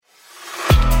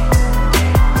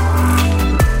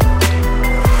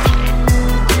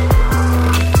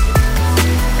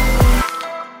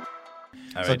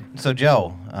So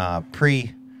Joe,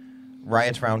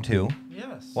 pre-riots round 2,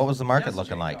 Yes. what was the market Yes,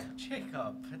 looking like?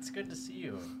 Jacob, it's good to see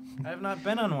you. I have not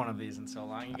been on one of these in so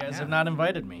long. You guys have not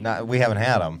invited me. We haven't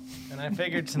had them. And I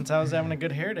figured since I was having a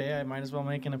good hair day, I might as well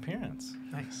make an appearance.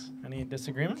 Nice. Any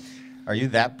disagreement? Are you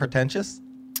that pretentious?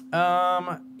 You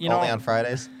know, Only on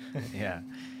Fridays? yeah.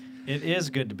 It is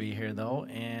good to be here, though,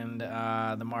 and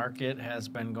the market has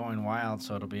been going wild,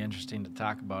 so it'll be interesting to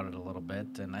talk about it a little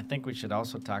bit. And I think we should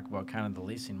also talk about kind of the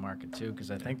leasing market, too,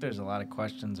 because I think there's a lot of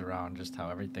questions around just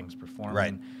how everything's performing.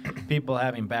 Right. People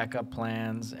having backup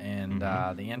plans and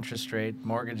the interest rate,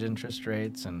 mortgage interest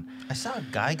rates. And I saw a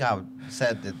guy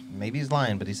said that, maybe he's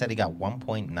lying, but he said he got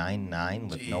 1.99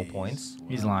 with no points.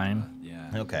 He's lying. Yeah.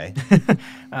 Okay.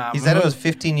 He said it was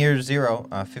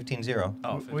 15-0.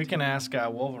 Oh, we can ask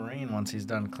Wolverine once he's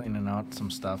done cleaning out some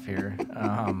stuff here.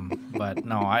 But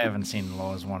no, I haven't seen the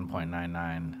low as 1.99.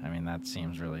 I mean, that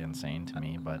seems really insane to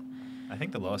me. But I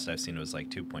think the lowest I've seen was like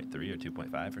 2.3 or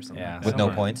 2.5 or something. Yeah, like With that. no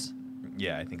somewhere. points.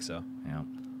 Yeah, I think so. yeah,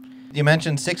 You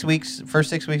mentioned first 6 weeks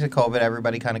of COVID,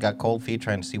 everybody kind of got cold feet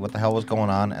trying to see what the hell was going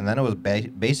on. And then it was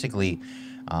basically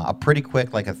a pretty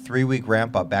quick, like a 3-week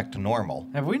ramp up back to normal.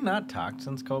 have we not talked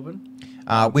since COVID?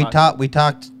 We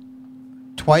talked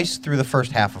twice through the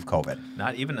first half of COVID.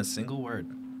 Not even a single word.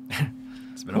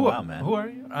 It's been a while, man. Who are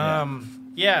you?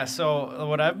 Yeah. So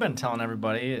what I've been telling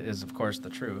everybody is, of course, the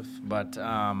truth. But It's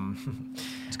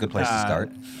a good place to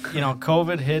start.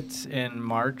 COVID hit in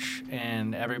March,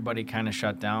 and everybody kind of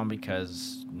shut down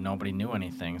because nobody knew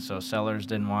anything. So sellers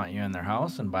didn't want you in their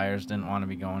house, and buyers didn't want to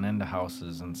be going into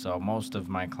houses. And so most of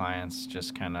my clients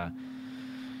just kind of,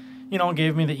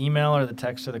 gave me the email or the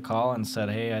text or the call and said,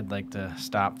 hey, I'd like to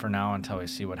stop for now until we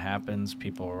see what happens.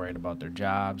 People were worried about their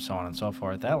jobs, so on and so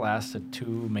forth. That lasted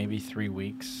 2, maybe 3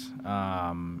 weeks.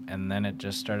 And then it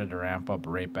just started to ramp up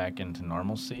right back into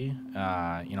normalcy.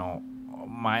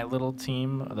 My little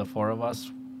team, the 4 of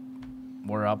us,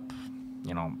 were up,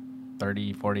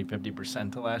 30, 40,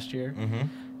 50% to last year. Mm-hmm.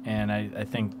 And I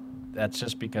think that's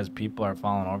just because people are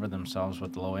falling over themselves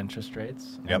with low interest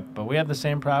rates. Yep. But we have the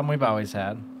same problem we've always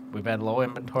had. We've had low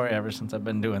inventory ever since I've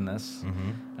been doing this.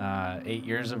 Mm-hmm. 8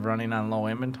 years of running on low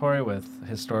inventory with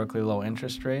historically low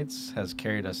interest rates has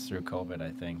carried us through COVID,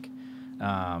 I think.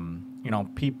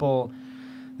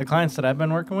 The clients that I've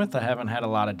been working with, I haven't had a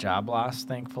lot of job loss,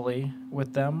 thankfully,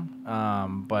 with them.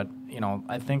 But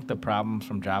I think the problems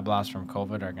from job loss from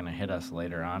COVID are going to hit us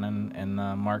later on in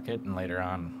the market and later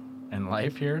on in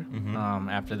life here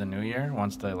after the new year,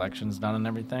 once the election's done and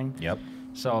everything. Yep.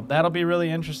 So that'll be really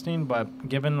interesting, but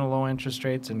given the low interest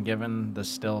rates and given the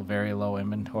still very low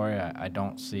inventory, I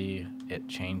don't see it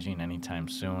changing anytime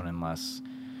soon unless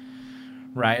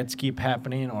riots keep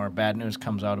happening or bad news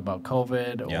comes out about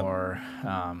COVID or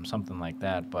something like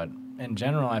that. But in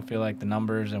general, I feel like the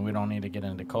numbers, and we don't need to get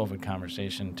into COVID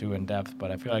conversation too in depth,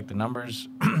 but I feel like the numbers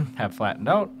have flattened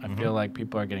out. I feel like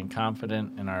people are getting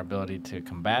confident in our ability to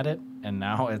combat it. And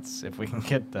now it's if we can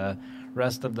get the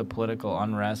rest of the political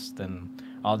unrest and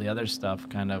all the other stuff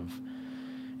kind of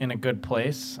in a good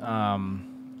place, I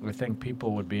think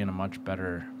people would be in a much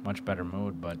better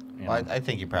mood. But I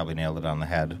think you probably nailed it on the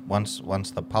head.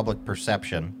 Once the public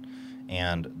perception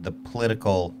and the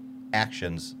political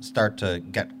actions start to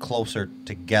get closer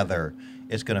together,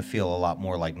 it's going to feel a lot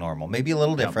more like normal. Maybe a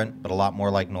little different, but a lot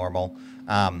more like normal.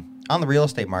 On the real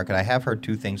estate market, I have heard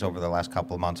 2 things over the last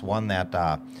couple of months. One, that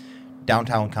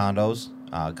downtown condos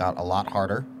got a lot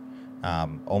harder,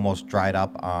 almost dried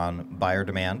up on buyer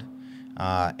demand.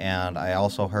 And I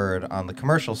also heard on the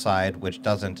commercial side, which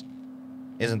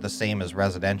isn't the same as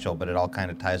residential, but it all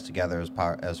kind of ties together as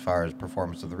far as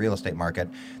performance of the real estate market,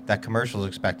 that commercial is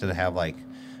expected to have like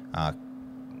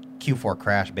Q4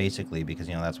 crash basically, because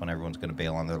that's when everyone's going to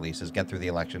bail on their leases, get through the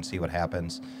election, see what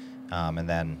happens, and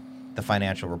then the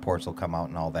financial reports will come out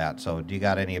and all that. So do you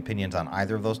got any opinions on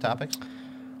either of those topics?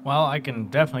 Well, I can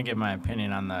definitely give my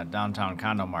opinion on the downtown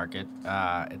condo market.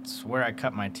 It's where I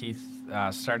cut my teeth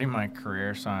starting my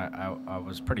career, so I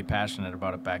was pretty passionate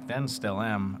about it back then, still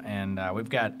am. And we've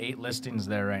got 8 listings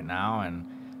there right now, and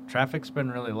traffic's been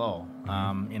really low.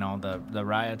 The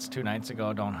riots 2 nights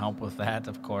ago don't help with that,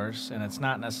 of course. And it's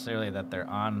not necessarily that they're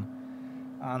on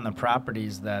the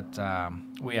properties that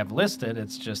we have listed.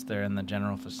 It's just they're in the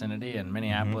general vicinity, and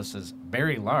Minneapolis is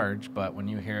very large, but when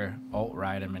you hear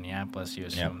alt-right in Minneapolis, you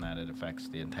assume that it affects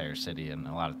the entire city, and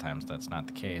a lot of times that's not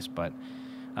the case. But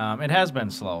it has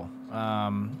been slow.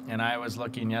 And I was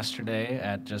looking yesterday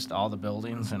at just all the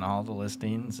buildings and all the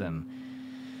listings, and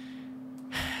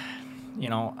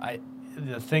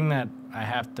the thing that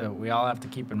we all have to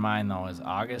keep in mind, though, is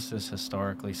August is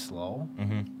historically slow.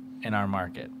 in our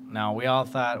market. Now, we all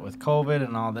thought with COVID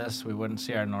and all this, we wouldn't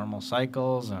see our normal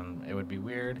cycles and it would be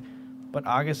weird. But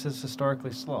August is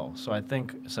historically slow. So I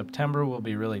think September will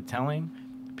be really telling.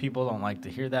 People don't like to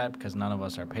hear that because none of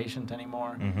us are patient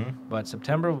anymore. Mm-hmm. But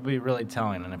September will be really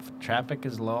telling. And if traffic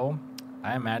is low,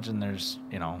 I imagine there's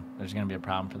going to be a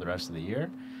problem for the rest of the year.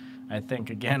 I think,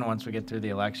 again, once we get through the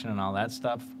election and all that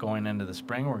stuff, going into the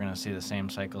spring, we're going to see the same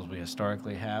cycles we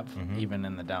historically have, even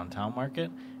in the downtown market.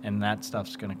 And that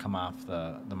stuff's going to come off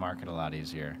the market a lot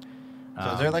easier.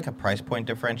 So is there like a price point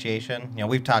differentiation?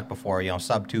 We've talked before,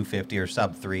 sub 250 or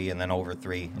sub 3 and then over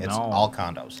 3. It's all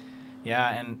condos. Yeah,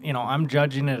 and, I'm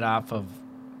judging it off of,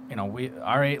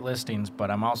 our 8 listings,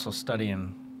 but I'm also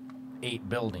studying 8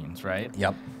 buildings, right?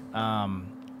 Yep.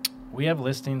 We have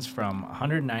listings from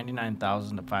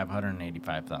 $199,000 to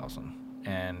 $585,000,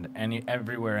 and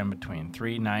everywhere in between,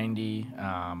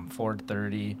 $390,000,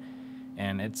 $430,000,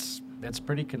 and it's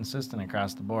pretty consistent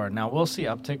across the board. Now we'll see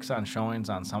upticks on showings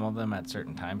on some of them at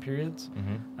certain time periods,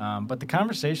 but the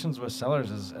conversations with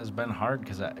sellers has been hard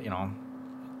because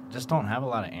just don't have a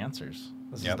lot of answers.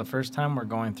 This is the first time we're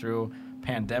going through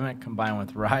pandemic combined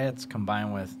with riots,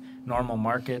 combined with normal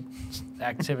market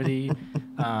activity.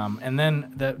 And then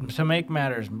to make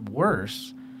matters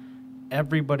worse,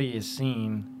 everybody is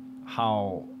seeing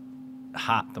how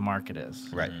hot the market is.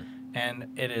 Right. And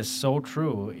it is so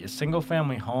true. A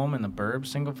single-family home in the burbs,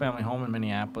 single-family home in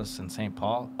Minneapolis and St.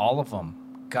 Paul, all of them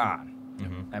gone.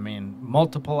 I mean,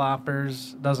 multiple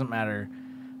offers, doesn't matter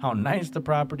how nice the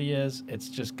property is, it's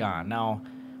just gone. Now,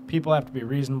 people have to be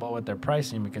reasonable with their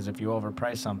pricing because if you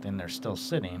overprice something, they're still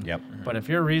sitting. Yep. But if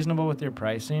you're reasonable with your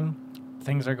pricing,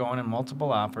 things are going in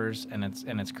multiple offers, and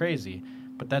it's crazy.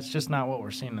 But that's just not what we're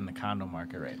seeing in the condo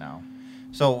market right now.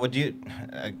 So would you,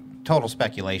 total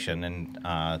speculation,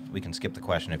 and we can skip the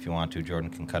question if you want to,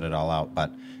 Jordan can cut it all out,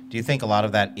 but do you think a lot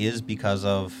of that is because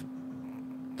of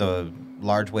the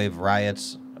large wave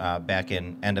riots back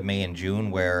in end of May and June,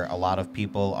 where a lot of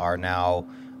people are now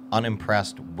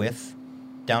unimpressed with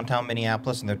downtown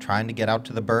Minneapolis and they're trying to get out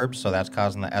to the burbs, so that's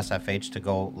causing the SFH to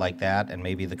go like that and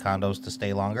maybe the condos to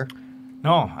stay longer?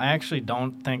 No, I actually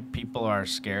don't think people are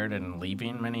scared in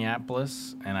leaving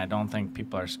Minneapolis, and I don't think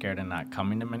people are scared in not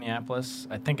coming to Minneapolis.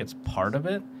 I think it's part of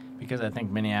it because I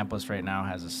think Minneapolis right now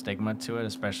has a stigma to it,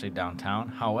 especially downtown.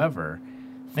 However,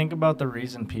 think about the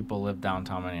reason people live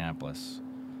downtown Minneapolis.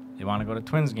 You want to go to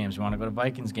Twins games, you want to go to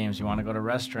Vikings games, you want to go to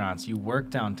restaurants, you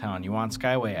work downtown, you want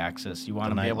Skyway access, you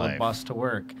want to be able to bus to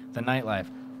work, the nightlife.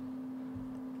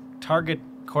 Target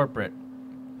corporate,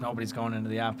 nobody's going into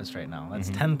the office right now. That's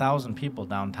 10,000 people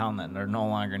downtown that are no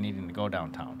longer needing to go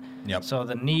downtown. Yep. So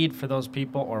the need for those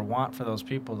people or want for those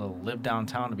people to live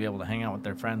downtown to be able to hang out with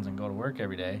their friends and go to work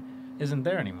every day isn't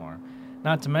there anymore.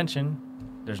 Not to mention,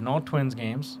 there's no Twins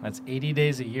games. That's 80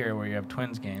 days a year where you have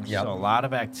Twins games. Yep. So a lot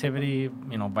of activity,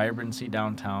 vibrancy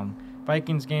downtown.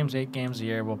 Vikings games, 8 games a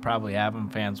year. We'll probably have them.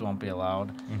 Fans won't be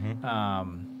allowed.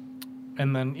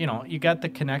 And then, you got the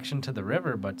connection to the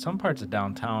river, but some parts of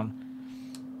downtown,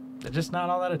 they're just not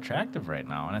all that attractive right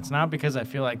now. And it's not because I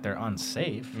feel like they're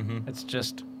unsafe. It's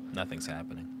just... nothing's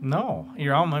happening. No.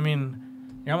 You're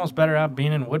almost better off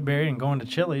being in Woodbury and going to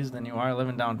Chili's than you are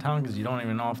living downtown because you don't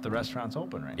even know if the restaurant's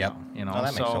open right now. That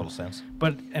makes total sense.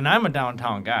 And I'm a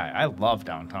downtown guy. I love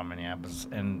downtown Minneapolis,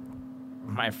 and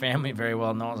my family very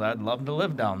well knows I'd love to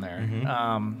live down there.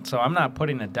 So I'm not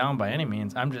putting it down by any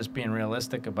means. I'm just being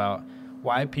realistic about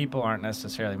why people aren't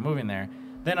necessarily moving there.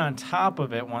 Then on top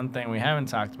of it, one thing we haven't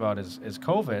talked about is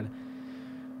COVID.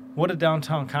 What do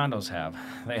downtown condos have?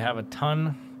 They have a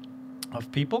ton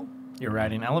of people. You're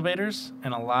riding elevators,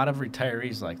 and a lot of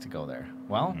retirees like to go there.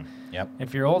 Well,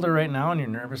 if you're older right now and you're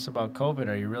nervous about COVID,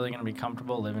 are you really going to be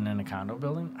comfortable living in a condo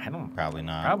building? Probably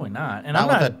not. Probably not. And not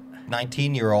with a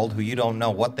 19-year-old who you don't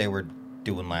know what they were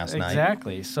doing last night.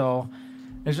 Exactly. So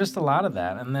there's just a lot of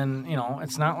that. And then,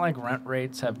 it's not like rent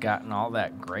rates have gotten all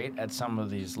that great at some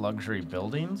of these luxury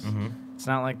buildings. It's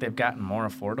not like they've gotten more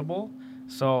affordable.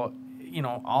 So,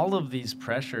 all of these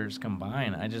pressures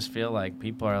combined, I just feel like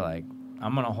people are like,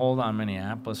 I'm going to hold on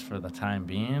Minneapolis for the time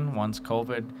being. Once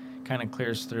COVID kind of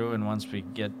clears through and once we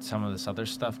get some of this other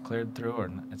stuff cleared through,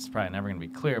 or it's probably never going to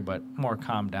be clear, but more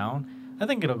calmed down, I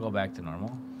think it'll go back to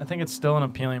normal. I think it's still an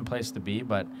appealing place to be,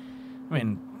 but,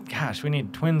 gosh, we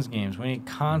need Twins games, we need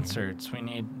concerts, we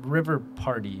need river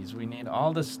parties, we need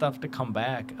all this stuff to come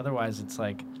back. Otherwise, it's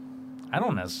like, I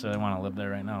don't necessarily want to live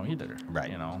there right now either.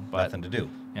 Right. But nothing to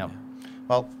do. Yep.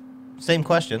 Well, same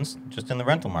questions, just in the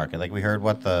rental market. Like we heard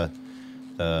what the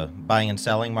the buying and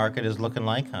selling market is looking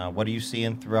like. What are you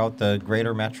seeing throughout the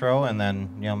greater metro, and then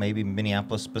maybe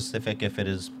Minneapolis specific if it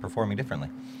is performing differently?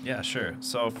 Yeah, sure.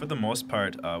 So for the most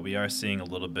part, we are seeing a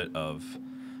little bit of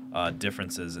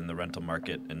differences in the rental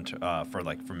market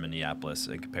for Minneapolis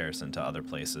in comparison to other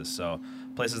places. So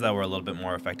places that were a little bit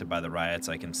more affected by the riots,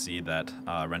 I can see that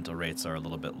rental rates are a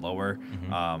little bit lower.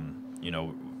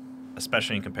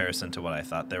 Especially in comparison to what I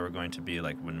thought they were going to be,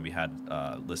 like when we had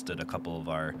listed a couple of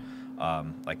our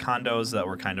like condos that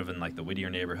were kind of in like the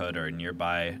Whittier neighborhood or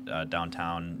nearby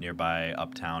downtown, nearby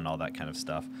uptown, all that kind of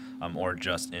stuff, or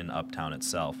just in uptown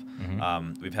itself.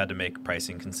 We've had to make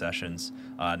pricing concessions,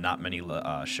 not many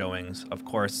showings. Of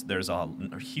course, there's a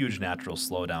huge natural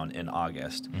slowdown in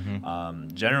August.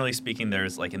 Generally speaking,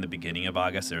 there's like in the beginning of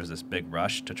August, there's this big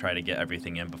rush to try to get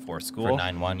everything in before school. For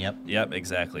 9/1, yep. Yep,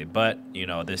 exactly. But,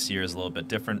 this year is a little bit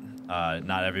different.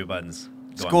 Not everyone's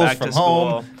going School's back from to school.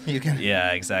 home. You can...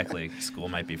 Yeah, exactly. School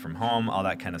might be from home, all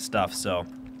that kind of stuff. So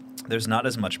there's not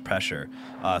as much pressure.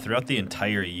 Throughout the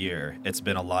entire year, it's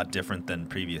been a lot different than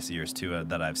previous years, too,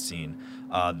 that I've seen.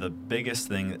 The biggest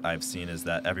thing I've seen is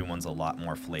that everyone's a lot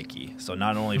more flaky. So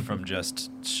not only from just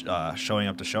showing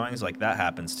up to showings, like that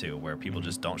happens, too, where people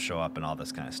just don't show up and all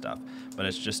this kind of stuff. But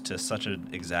it's just to such an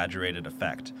exaggerated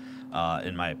effect,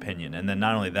 in my opinion. And then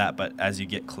not only that, but as you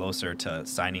get closer to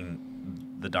signing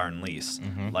the darn lease,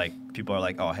 like people are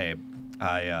like, oh, hey,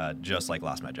 I just like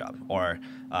lost my job, or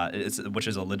which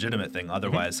is a legitimate thing.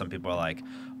 Otherwise, some people are like,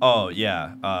 oh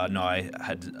yeah, no, I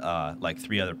had like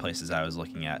 3 other places I was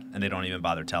looking at, and they don't even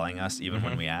bother telling us, even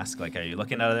when we ask, like, are you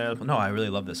looking at it? No, I really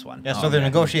love this one. Yeah, so they're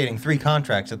negotiating 3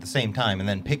 contracts at the same time and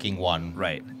then picking one.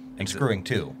 Right. And screwing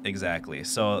 2. Exactly.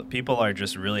 So people are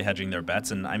just really hedging their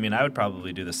bets, and I mean, I would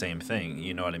probably do the same thing.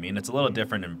 You know what I mean? It's a little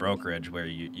different in brokerage where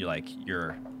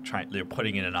you're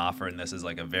putting in an offer, and this is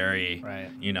like a very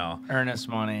earnest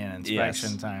money and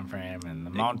inspection time frame and the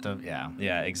amount of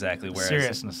yeah, exactly. Whereas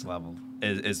seriousness level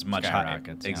is much higher.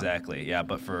 Exactly. Yeah,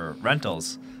 but for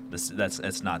rentals,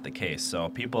 it's not the case. So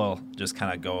people just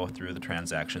kind of go through the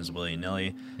transactions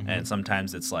willy-nilly, and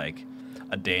sometimes it's like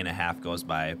a day and a half goes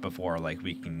by before like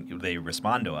they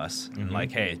respond to us and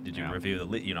like, hey, did you review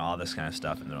the all this kind of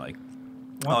stuff, and they're like,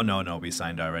 oh no, we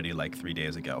signed already like 3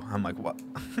 days ago. I'm like, what?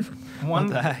 What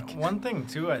the heck? One thing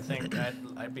too, I think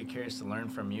I'd be curious to learn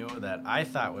from you that I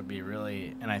thought would be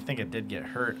really, and I think it did get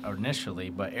hurt initially,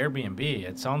 but Airbnb.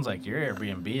 It sounds like your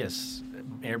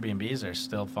Airbnbs are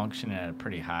still functioning at a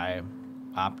pretty high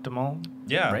optimal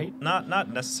rate? Not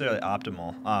necessarily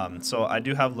optimal. So I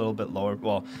do have a little bit lower.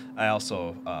 Well, I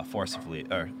also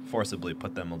forcibly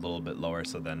put them a little bit lower,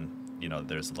 so then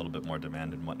there's a little bit more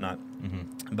demand and whatnot.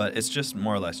 But it's just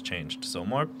more or less changed. So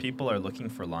more people are looking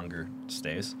for longer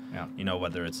stays. Yeah.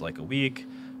 Whether it's like a week,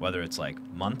 whether it's like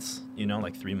months,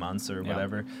 like 3 months or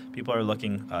whatever. People are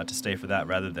looking to stay for that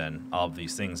rather than all of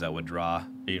these things that would draw.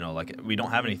 Like we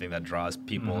don't have anything that draws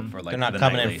people for like. They're not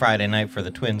coming in Friday night for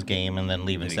the Twins game and then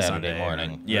leaving Saturday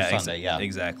morning. Yeah, Sunday.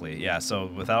 Exactly. Yeah. So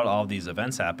without all of these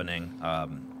events happening,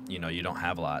 you don't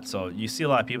have a lot. So you see a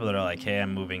lot of people that are like, hey,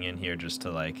 I'm moving in here just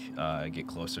to like get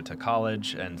closer to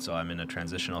college, and so I'm in a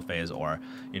transitional phase, or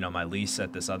my lease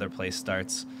at this other place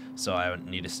starts, so I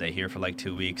need to stay here for like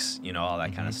 2 weeks, all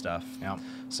that kind of stuff. Yeah.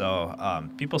 So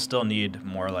people still need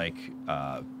more like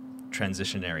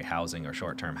transitionary housing or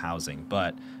short-term housing,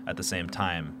 but at the same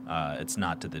time, it's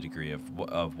not to the degree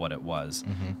of what it was,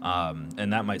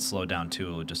 and that might slow down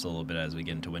too just a little bit as we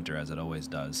get into winter, as it always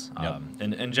does. Yep.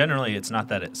 And generally, it's not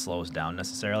that it slows down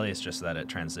necessarily; it's just that it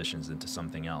transitions into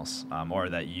something else, or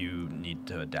that you need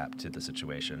to adapt to the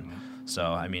situation.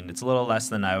 So, I mean, it's a little less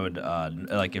than I would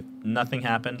like if nothing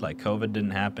happened, like COVID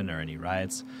didn't happen or any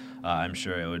riots. I'm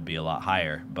sure it would be a lot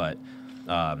higher, but.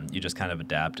 You just kind of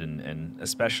adapt, and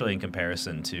especially in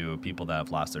comparison to people that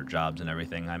have lost their jobs and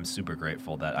everything, I'm super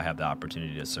grateful that I have the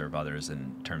opportunity to serve others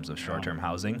in terms of short-term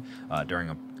housing during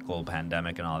a global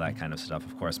pandemic and all that kind of stuff.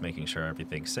 Of course, making sure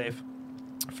everything's safe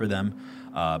for them,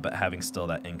 but having still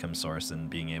that income source and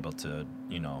being able to,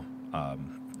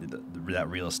 that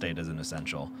real estate is an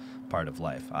essential part of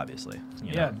life, obviously.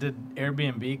 Did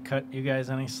Airbnb cut you guys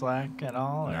any slack at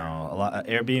all? Or? No,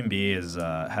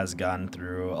 Airbnb has gone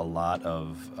through a lot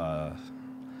of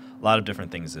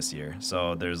different things this year.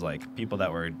 So there's like people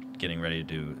that were getting ready to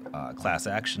do class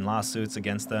action lawsuits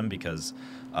against them because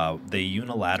they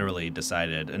unilaterally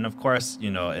decided, and of course,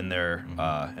 in their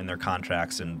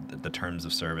contracts and the terms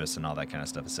of service and all that kind of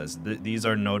stuff, it says these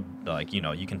are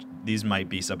these might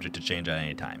be subject to change at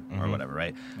any time or whatever,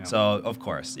 right? Yeah. So of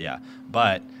course, yeah.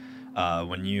 But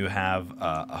when you have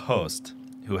a host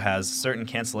who has certain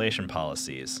cancellation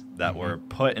policies that were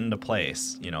put into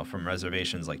place, from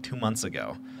reservations like 2 months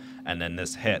ago, and then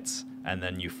this hits, and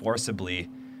then you forcibly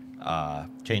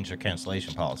Change their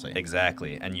cancellation policy.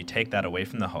 exactly, and you take that away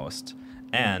from the host,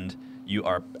 and you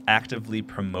are actively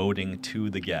promoting to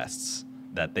the guests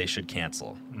that they should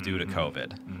cancel due to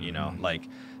COVID. You know, like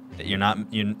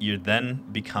you're then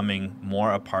becoming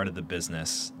more a part of the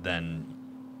business than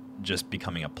just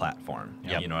becoming a platform.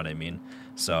 Yep. You know what I mean?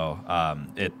 So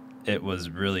it was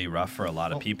really rough for a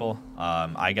lot of people.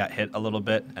 I got hit a little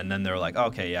bit, and then they were like,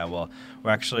 okay, yeah, well,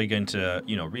 we're actually going to,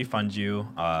 refund you.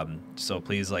 So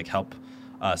please, like, help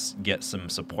us get some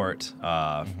support.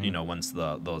 Once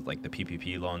the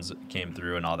PPP loans came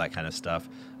through and all that kind of stuff,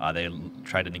 they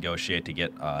tried to negotiate to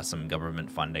get some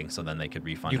government funding, so then they could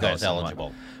refund You guys hosts and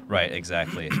eligible. Right,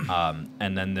 exactly.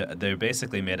 And then they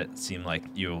basically made it seem like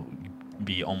you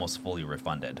be almost fully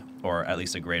refunded, or at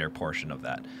least a greater portion of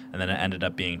that. And then it ended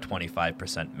up being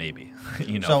 25% maybe,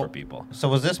 for people. So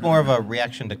was this more of a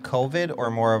reaction to COVID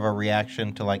or more of a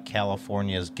reaction to like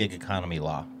California's gig economy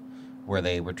law, where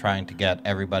they were trying to get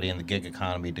everybody in the gig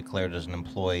economy declared as an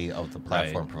employee of the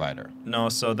platform provider? No,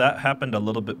 so that happened a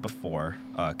little bit before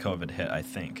COVID hit, I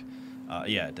think.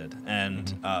 Yeah, it did.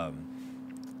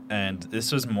 And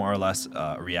this was more or less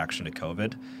a reaction to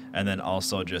COVID, and then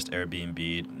also just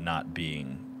Airbnb not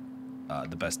being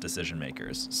the best decision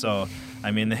makers. So,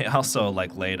 I mean, they also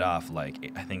laid off I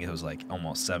think it was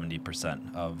almost 70%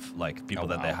 of people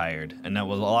that they hired, and that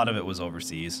was a lot of it was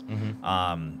overseas.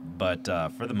 But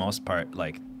for the most part,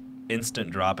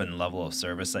 instant drop in level of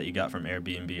service that you got from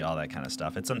Airbnb, all that kind of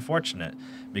stuff. It's unfortunate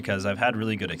because I've had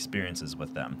really good experiences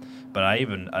with them, but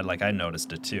I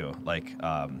noticed it too.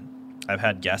 I've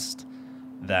had guests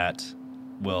that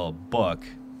will book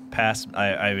past.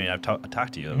 I've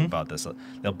talked to you about this.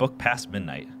 They'll book past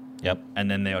midnight. Yep. And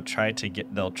then they'll try to get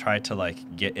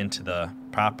into the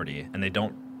property, and they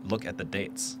don't look at the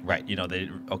dates. Right.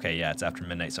 It's after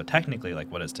midnight. So technically,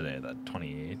 what is today? The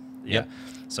 28th. Yeah. Yep.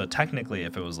 So technically,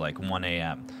 if it was 1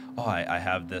 a.m., I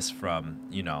have this from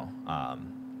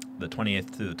the 20th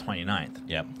to the 29th.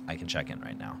 Yep. I can check in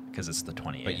right now because it's the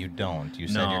 28th. But you don't. You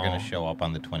said you're going to show up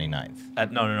on the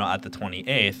 29th. No. At the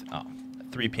 28th,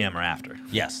 3 p.m. or after.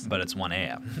 Yes. But it's 1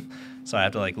 a.m. So I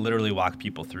have to literally walk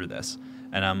people through this.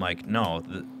 And I'm like, no,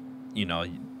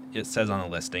 it says on the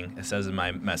listing, it says in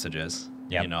my messages.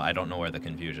 Yep. I don't know where the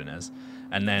confusion is.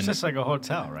 And then it's just like a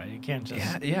hotel, right? You can't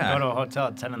just go to a hotel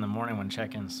at 10 in the morning when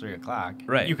check-in's 3 o'clock.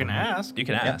 Right. You can ask. You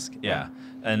can ask, yeah.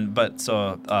 And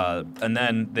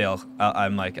then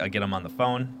I get them on the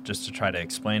phone just to try to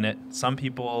explain it. Some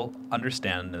people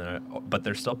understand, but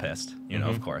they're still pissed,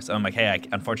 of course. And I'm like, hey,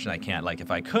 unfortunately I can't.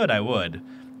 If I could, I would,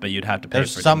 but youuld have to pay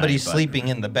There's for somebody tonight, sleeping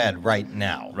in the bed right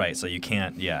now. Right, so you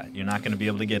can't, you're not going to be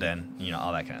able to get in,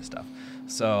 all that kind of stuff.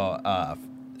 So,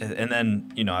 and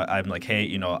then, I'm like,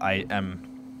 hey, I am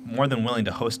more than willing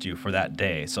to host you for that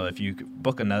day. So if you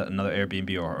book another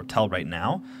Airbnb or hotel right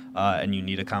now, and you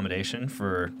need accommodation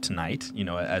for tonight,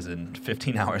 as in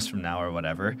 15 hours from now or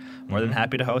whatever, more than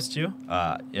happy to host you.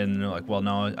 And they're like, well,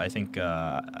 no, I think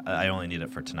I only need it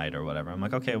for tonight or whatever. I'm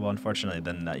like, okay, well, unfortunately,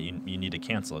 then you need to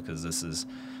cancel because this is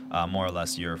more or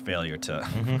less your failure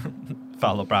to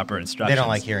follow proper instructions. They don't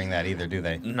like hearing that either, do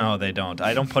they? No, they don't.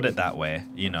 I don't put it that way,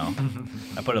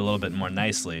 I put it a little bit more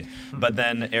nicely. But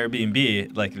then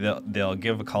Airbnb, they'll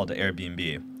give a call to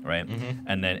Airbnb, right?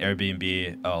 And then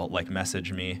Airbnb will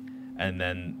message me, and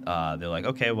then they're like,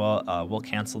 okay, well, we'll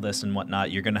cancel this and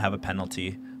whatnot. You're gonna have a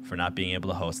penalty for not being able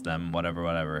to host them,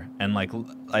 whatever. And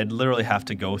I'd literally have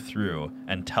to go through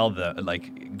and tell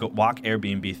walk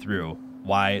Airbnb through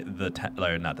why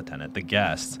the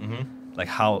guest,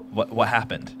 what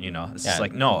happened, It's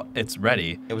just no, it's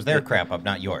ready. It was their crap up,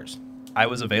 not yours. I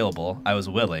was available. I was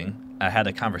willing. I had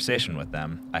a conversation with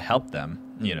them. I helped them,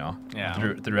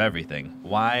 through everything.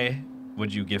 Why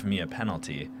would you give me a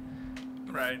penalty?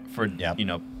 Right. For,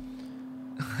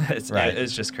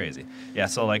 it's just crazy. Yeah,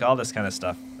 so all this kind of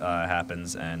stuff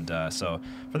happens. And so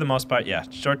for the most part,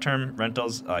 short-term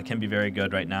rentals can be very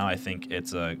good right now. I think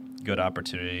it's a good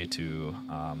opportunity to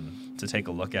take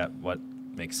a look at what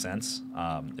makes sense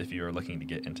if you're looking to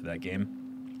get into that game.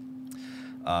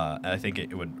 And I think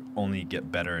it would only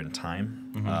get better in time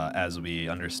as we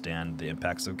understand the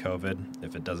impacts of COVID.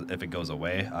 If it goes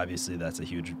away, obviously that's a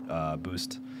huge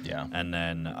boost. Yeah. And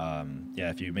then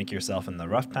if you make yourself in the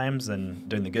rough times, then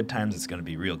during the good times it's going to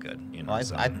be real good.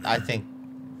 I think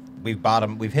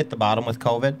we've hit the bottom with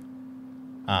COVID.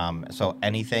 So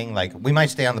anything we might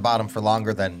stay on the bottom for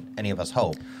longer than any of us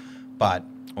hope, but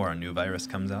or a new virus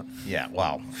comes out. Yeah.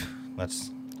 Well,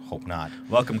 let's hope not.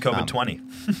 Welcome COVID-20.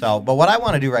 But what I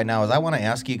want to do right now is I want to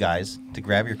ask you guys to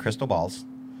grab your crystal balls,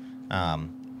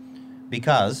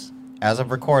 because as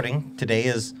of recording, today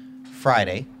is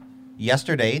Friday,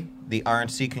 Yesterday, the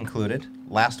RNC concluded.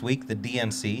 Last week, the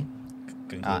DNC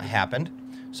happened.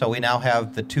 So we now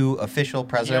have the 2 official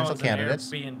presidential candidates.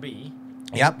 Airbnb.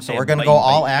 Yep, so we're going to go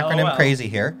all acronym crazy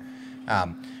here.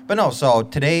 But no, so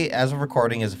today, as of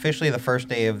recording, is officially the first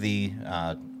day of the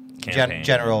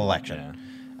general election.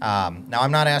 Yeah. Now,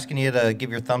 I'm not asking you to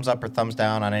give your thumbs up or thumbs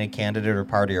down on any candidate or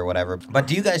party or whatever, but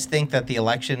do you guys think that the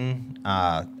election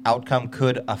outcome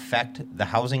could affect the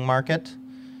housing market,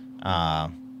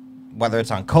 whether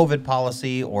it's on COVID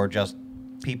policy or just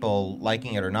people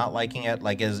liking it or not liking it?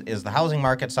 Like, is the housing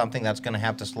market something that's going to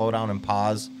have to slow down and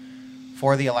pause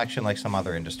for the election like some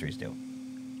other industries do?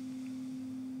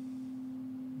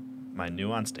 My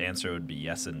nuanced answer would be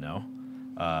yes and no.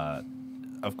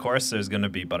 Of course, there's going to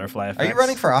be butterfly effects. Are you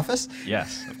running for office?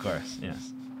 Yes, of course,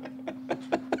 yes.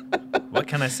 What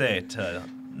can I say to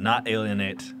not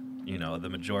alienate, the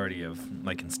majority of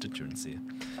my constituency?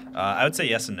 I would say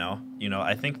yes and no.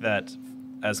 I think that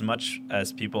as much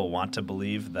as people want to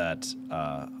believe that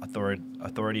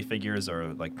authority figures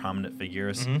or like prominent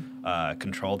figures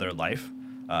control their life,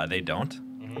 they don't.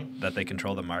 That they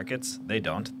control the markets, they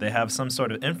don't. They have some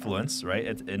sort of influence, right?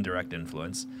 It's indirect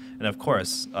influence. And of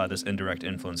course, this indirect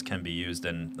influence can be used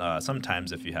in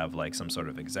sometimes if you have like some sort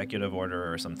of executive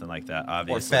order or something like that,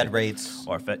 obviously. Or Fed rates.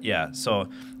 Or Fed, yeah. So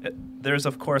there's,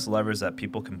 of course, levers that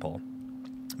people can pull.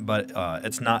 But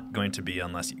it's not going to be,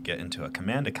 unless you get into a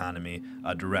command economy,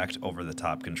 direct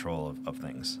over-the-top control of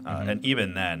things. And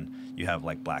even then, you have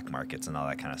like black markets and all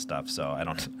that kind of stuff. So I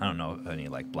don't know of any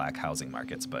like black housing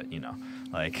markets, but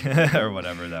like or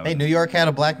whatever that. Hey, New York had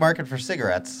a black market for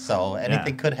cigarettes, so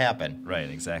anything could happen. Right,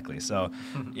 exactly. So,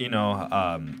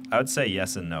 I would say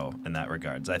yes and no in that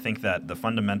regards. I think that the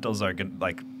fundamentals are good.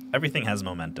 Like everything has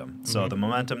momentum. So the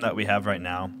momentum that we have right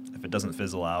now, if it doesn't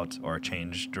fizzle out or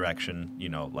change direction,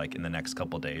 like in the next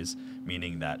couple days,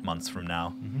 meaning that months from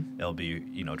now, it'll be,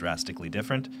 drastically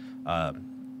different.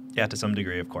 Yeah, to some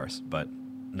degree, of course, but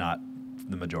not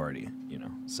the majority,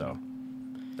 So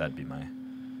that'd be my...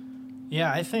 Yeah,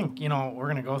 I think, we're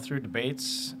going to go through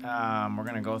debates. We're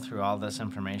going to go through all this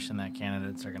information that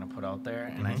candidates are going to put out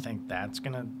there. And I think that's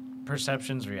going to...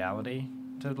 Perception's reality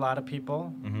to a lot of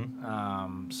people.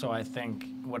 So I think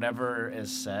whatever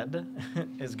is said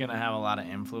is going to have a lot of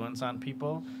influence on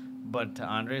people. But to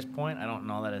Andre's point, I don't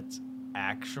know that it's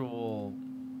actual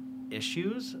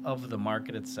issues of the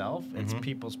market itself. It's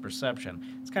people's perception.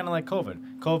 It's kind of like COVID.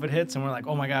 COVID hits and we're like,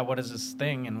 oh my God, what is this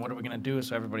thing? And what are we going to do?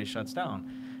 So everybody shuts down.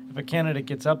 If a candidate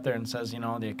gets up there and says,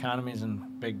 the economy's in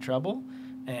big trouble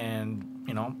and,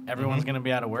 everyone's going to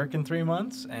be out of work in 3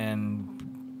 months and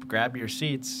grab your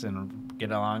seats and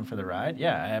get along for the ride.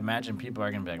 Yeah, I imagine people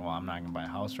are going to be like, well, I'm not going to buy a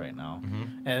house right now.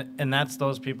 And that's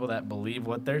those people that believe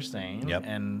what they're saying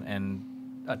and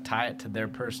tie it to their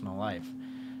personal life.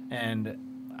 And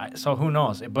so who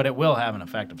knows? But it will have an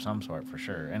effect of some sort for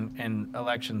sure. And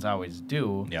elections always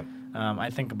do. I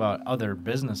think about other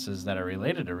businesses that are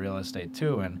related to real estate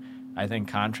too. And I think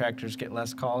contractors get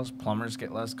less calls, plumbers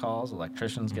get less calls,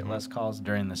 electricians get less calls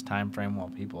during this time frame while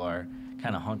people are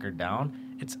kind of hunkered down.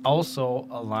 It's also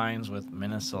aligns with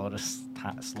Minnesota's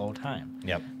slow time.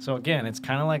 So again, it's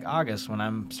kind of like August when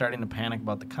I'm starting to panic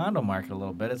about the condo market a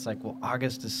little bit. It's like, well,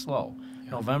 August is slow.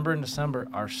 November and December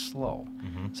are slow.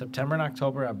 September and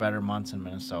October are better months in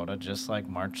Minnesota, just like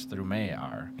March through May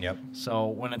are. So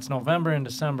when it's November and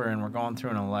December and we're going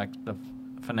through the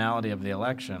finality of the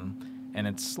election and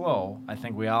it's slow, I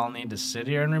think we all need to sit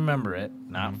here and remember it,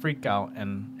 not freak out,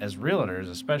 and as realtors,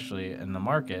 especially in the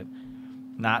market,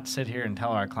 not sit here and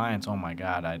tell our clients, oh my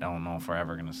God, I don't know if we're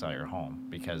ever going to sell your home,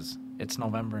 because it's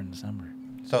November and December.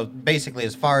 So basically,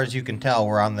 as far as you can tell,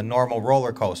 we're on the normal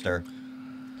roller coaster.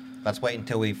 Let's wait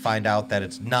until we find out that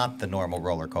it's not the normal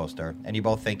roller coaster. And you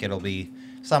both think it'll be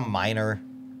some minor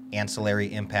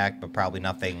ancillary impact, but probably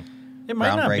nothing It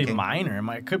might not be minor.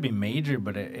 It could be major,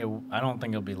 but I don't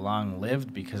think it'll be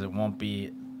long-lived because it won't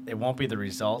be the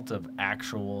result of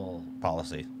actual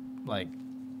policy, like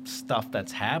stuff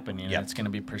that's happening. It's going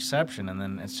to be perception, and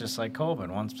then it's just like COVID.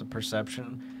 Once the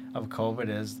perception of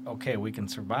COVID is, okay, we can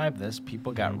survive this,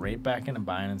 people got right back into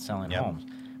buying and selling homes.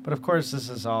 But of course, this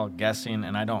is all guessing,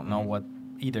 and I don't know what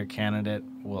either candidate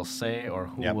will say or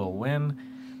who will win.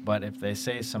 But if they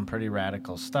say some pretty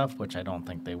radical stuff, which I don't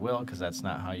think they will, because that's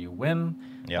not how you win,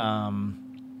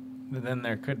 then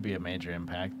there could be a major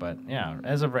impact. But yeah,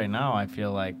 as of right now, I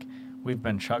feel like we've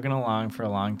been chugging along for a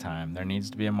long time. There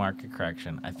needs to be a market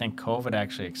correction. I think COVID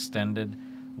actually extended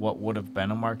what would have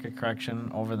been a market correction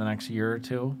over the next year or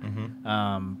two.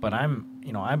 But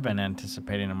I've been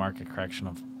anticipating a market correction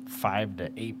of 5 to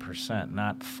 8%,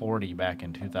 not 40 back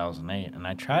in 2008. And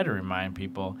I try to remind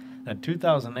people that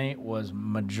 2008 was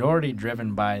majority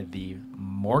driven by the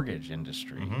mortgage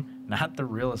industry, not the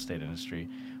real estate industry.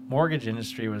 Mortgage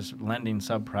industry was lending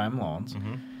subprime loans.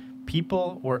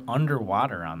 People were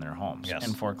underwater on their homes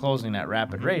and foreclosing at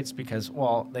rapid rates because,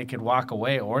 well, they could walk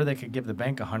away or they could give the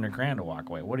bank $100,000 to walk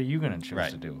away. What are you going to choose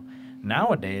to do?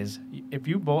 Nowadays, if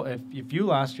you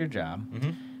lost your job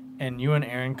and you and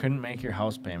Aaron couldn't make your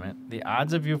house payment, the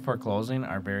odds of you foreclosing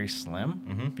are very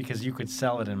slim because you could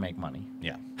sell it and make money.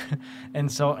 Yeah.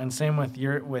 and same with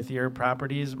your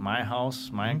properties, my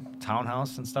house, my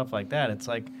townhouse and stuff like that. It's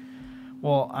like,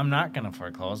 well, I'm not going to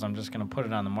foreclose. I'm just going to put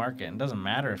it on the market. It doesn't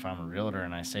matter if I'm a realtor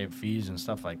and I save fees and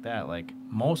stuff like that. Like,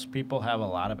 most people have a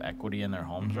lot of equity in their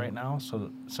homes right now.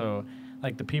 So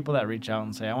like the people that reach out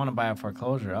and say, I want to buy a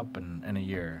foreclosure up in a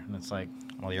year. And it's like,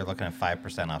 well, you're looking at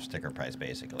 5% off sticker price,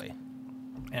 basically.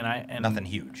 And nothing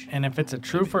huge. And if it's a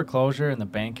true foreclosure and the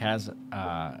bank has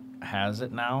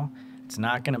it now, it's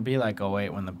not going to be like 08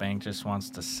 when the bank just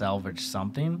wants to salvage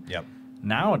something. Yep.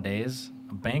 Nowadays,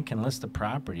 a bank can list the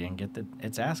property and get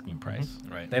its asking price.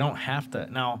 Right. They don't have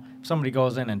to. Now, if somebody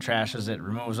goes in and trashes it,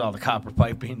 removes all the copper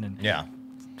piping, and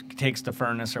takes the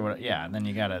furnace or what, then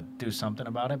you got to do something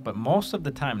about it. But most of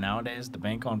the time nowadays, the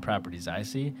bank-owned properties I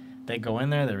see, they go in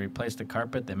there, they replace the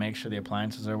carpet, they make sure the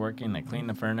appliances are working, they clean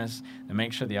the furnace, they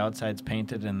make sure the outside's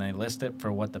painted, and they list it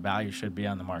for what the value should be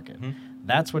on the market.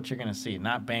 That's what you're going to see,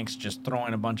 not banks just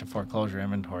throwing a bunch of foreclosure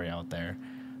inventory out there.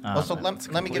 So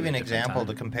let me give you an example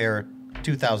to compare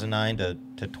 2009 to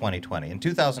 2020. In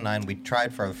 2009, we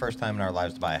tried for the first time in our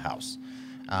lives to buy a house.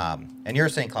 And you're a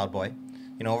St. Cloud boy.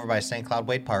 You know, over by St. Cloud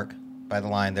Wade Park, by the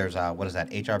line, there's, what is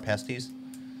that, HR Pesties?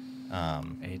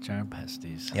 HR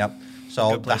Pesties. Yep.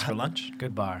 So Good place for lunch.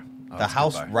 Good bar. The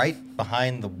house right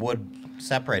behind the wood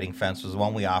separating fence was the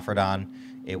one we offered on.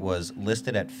 It was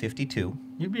listed at 52.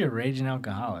 You'd be a raging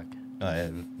alcoholic.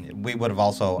 We would have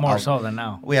also... More so than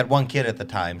now. We had one kid at the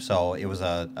time, so it was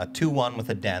a 2-1 with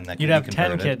a den that could You'd be have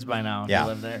converted. 10 kids by now if you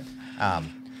lived there.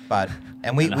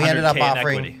 And we ended up 100K in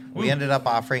offering equity. we ended up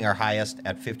offering our highest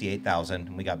at 58,000,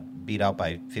 and we got beat out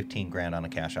by 15 grand on a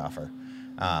cash offer.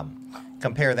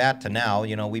 Compare that to now,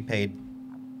 you know, we paid,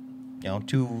 you know,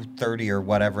 $230 or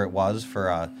whatever it was for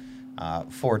a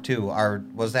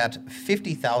 4.2. Was that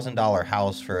 $50,000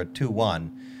 house for a 2.1?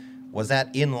 Was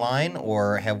that in line,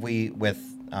 or have we,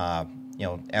 with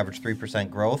average 3%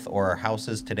 growth, or are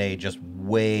houses today just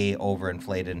way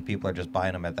overinflated and people are just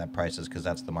buying them at that prices because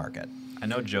that's the market? I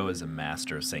know Joe is a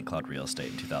master of St. Cloud real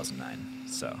estate in 2009,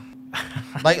 so.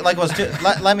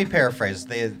 Let me paraphrase.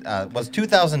 Was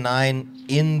 2009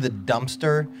 in the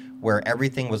dumpster where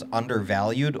everything was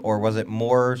undervalued, or was it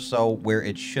more so where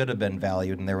it should have been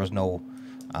valued and there was no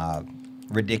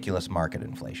ridiculous market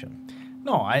inflation?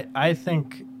 No, I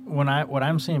think what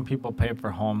I'm seeing people pay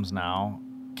for homes now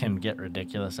can get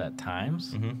ridiculous at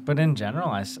times, but in general,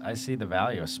 I see the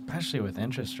value, especially with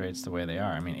interest rates the way they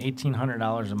are. I mean,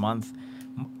 $1,800 a month,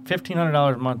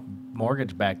 $1,500 a month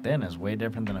mortgage back then is way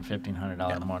different than a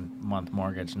 $1,500 a month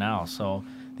mortgage now. So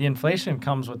the inflation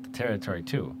comes with the territory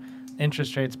too.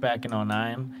 Interest rates back in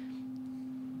 2009,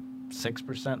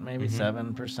 6% maybe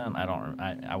 7%.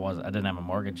 I didn't have a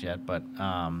mortgage yet, but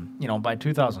by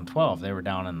 2012 they were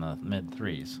down in the mid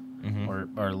 3s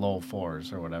or low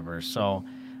 4s or whatever. So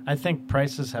I think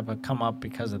prices have come up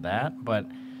because of that, but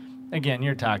again,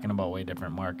 you're talking about way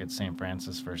different markets: St.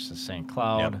 Francis versus St.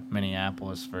 Cloud,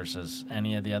 Minneapolis versus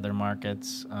any of the other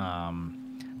markets.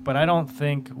 But I don't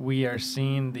think we are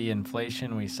seeing the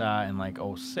inflation we saw in like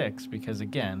 2006 because,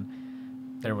 again,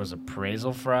 there was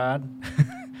appraisal fraud.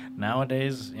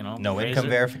 Nowadays, no income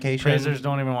verification. Appraisers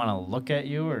don't even want to look at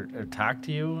you or talk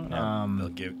to you.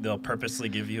 They'll purposely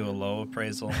give you a low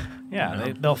appraisal.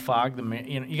 They'll fog the mirror.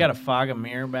 You got to fog a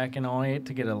mirror back in 2008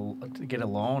 to get a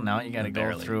loan. Now you got to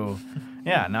go through.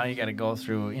 Now you got to go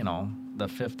through. The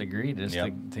fifth degree just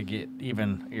to get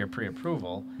even your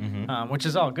pre-approval, which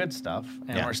is all good stuff.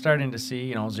 And we're starting to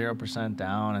see 0%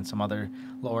 down and some other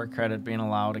lower credit being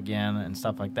allowed again and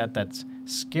stuff like that. That's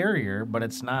scarier, but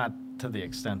it's not to the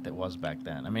extent it was back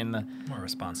then. I mean, more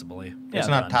responsibly. It's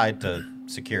not tied to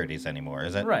securities anymore,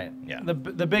 is it? Right. Yeah.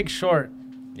 The Big Short.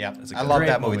 Yeah, I love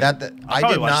that movie. I'll I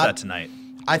probably did watch not. that tonight.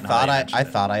 I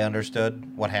thought I understood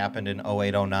what happened in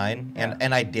 08, 09,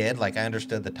 and I did. Like, I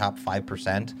understood the top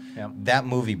 5%. Yep. That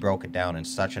movie broke it down in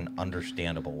such an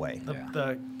understandable way.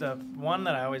 The one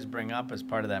that I always bring up as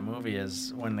part of that movie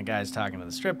is when the guy's talking to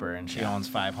the stripper and she owns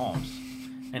 5 homes.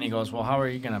 And he goes, well, how are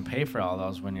you going to pay for all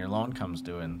those when your loan comes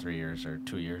due in 3 years or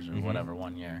 2 years or whatever,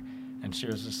 1 year? And she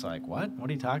was just like, what? What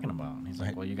are you talking about? And he's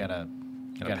like, well, you got to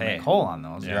make whole on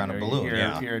those. You're on a balloon,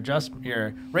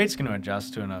 Your rate's going to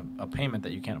adjust to a payment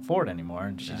that you can't afford anymore,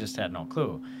 and she just had no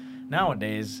clue.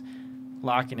 Nowadays,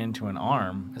 locking into an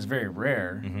ARM is very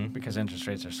rare Mm-hmm. because interest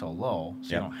rates are so low,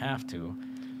 so Yep. you don't have to.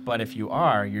 But if you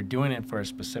are, you're doing it for a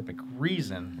specific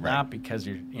reason, Right. not because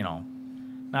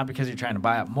not because you're trying to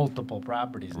buy up multiple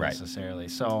properties Right. necessarily.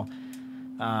 So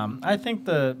I think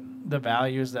the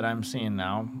values that I'm seeing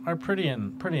now are pretty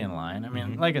in line. I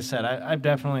mean, like I said,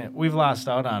 we've lost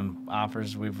out on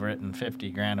offers we've written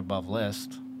 $50,000 above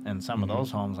list, and some of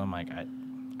those homes I'm like, I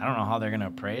don't know how they're going to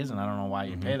appraise, and I don't know why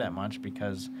you pay that much,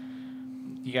 because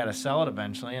you got to sell it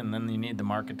eventually, and then you need the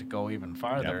market to go even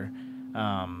farther.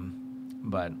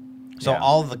 But So yeah.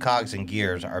 all of the cogs and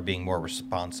gears are being more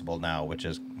responsible now, which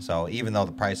is, so even though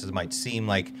the prices might seem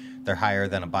like they're higher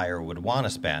than a buyer would want to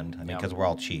spend, I mean, Yep. because we're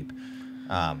all cheap,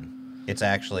 it's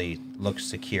actually looks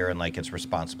secure and like it's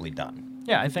responsibly done.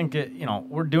 Yeah, I think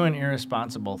we're doing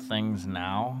irresponsible things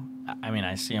now. I mean,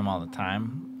 I see them all the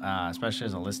time, especially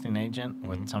as a listing agent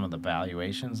with some of the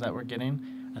valuations that we're getting.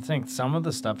 I think some of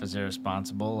the stuff is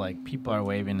irresponsible. Like, people are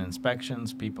waiving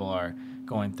inspections, people are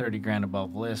going $30,000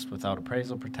 above list without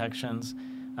appraisal protections.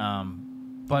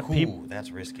 But Ooh,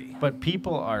 that's risky. But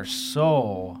people are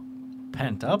so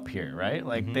pent up here, right?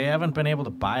 Like, they haven't been able to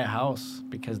buy a house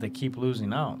because they keep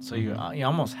losing out. So you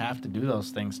almost have to do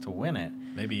those things to win it.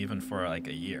 Maybe even for like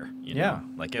a year. You Yeah. know?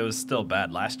 Like it was still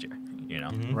bad last year,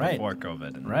 Right. before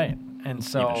COVID. And Right. And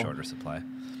so even shorter supply.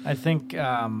 I think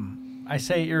I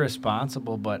say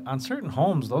irresponsible, but on certain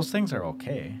homes, those things are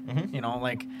okay.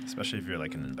 Like, Especially if you're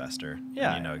like an investor.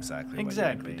 yeah, And you know exactly what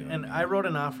exactly. you're going to be And doing. I wrote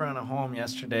an offer on a home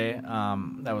yesterday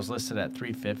that was listed at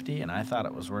 $350, and I thought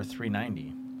it was worth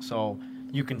 $390. So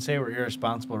you can say we're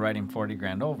irresponsible writing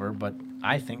 $40,000 over, but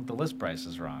I think the list price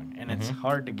is wrong, and it's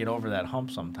hard to get over that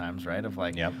hump sometimes, right? Of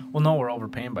like, Yep. well, no, we're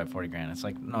overpaying by $40,000. It's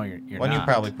like, no, you're When not. you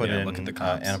probably put Yeah, in look at the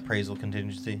comps. an appraisal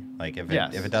contingency, like if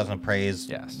Yes. it doesn't appraise,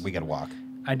 Yes. we got to walk.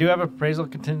 I do have appraisal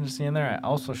contingency in there. I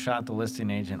also shot the listing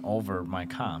agent over my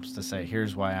comps to say,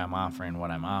 here's why I'm offering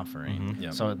what I'm offering.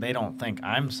 Yep. So they don't think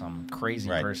I'm some crazy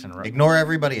Right. person. Ignore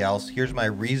everybody else. Here's my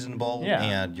reasonable, Yeah.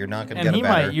 and you're not going to And get he a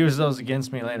better. might use those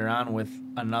against me later on with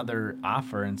another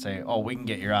offer and say, oh, we can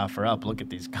get your offer up. Look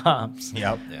at these comps.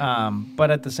 Yep. Yeah.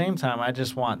 But at the same time, I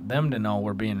just want them to know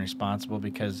we're being responsible,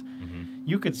 because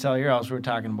you could sell your house. We were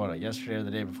talking about it yesterday or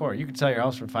the day before. You could sell your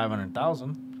house for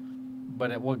 $500,000.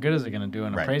 But what good is it going to do?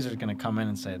 An Right. appraiser's going to come in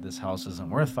and say this house isn't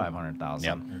worth $500,000,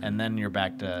 Yep. and then you're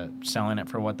back to selling it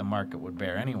for what the market would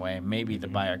bear anyway. Maybe the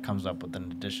buyer comes up with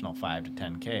an additional $5 to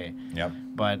 $10K. Yep.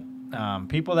 But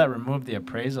people that remove the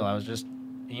appraisal, I was just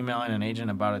emailing an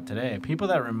agent about it today. People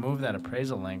that remove that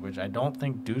appraisal language, I don't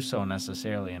think do so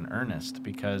necessarily in earnest,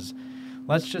 because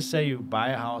let's just say you buy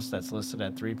a house that's listed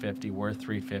at $350, worth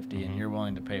 $350, and you're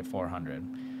willing to pay $400.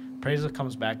 Appraisal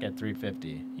comes back at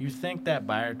 $350. You think that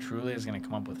buyer truly is going to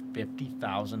come up with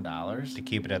 $50,000? To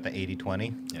keep it at the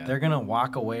 80-20. Yeah. They're going to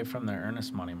walk away from their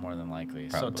earnest money more than likely.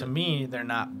 So Probably. to me, they're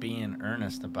not being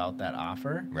earnest about that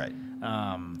offer. Right.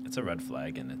 It's a red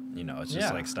flag, and it's just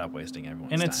Yeah. like, stop wasting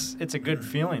everyone's And time. it's a good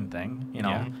feeling thing,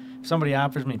 Yeah. If somebody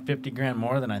offers me $50,000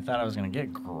 more than I thought I was going to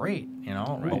get, great,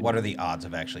 But what are the odds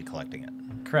of actually collecting it?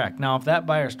 Correct. Now, if that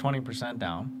buyer's 20%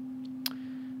 down,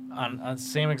 on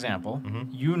same example,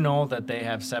 you know that they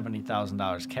have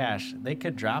 $70,000 cash, they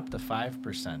could drop to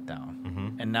 5%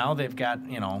 down, and now they've got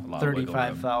lot of wiggle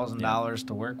room. $35,000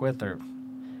 to work with, or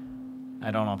I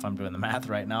don't know if I'm doing the math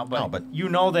right now, but, No,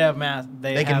 but they have math.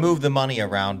 They can move the money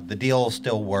around. The deal will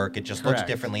still work. It just looks Correct.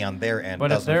 differently on their end.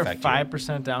 But if doesn't they're affect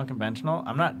 5% down conventional,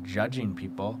 I'm not judging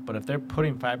people, but if they're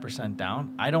putting 5% down,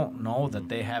 I don't know that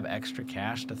they have extra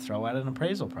cash to throw at an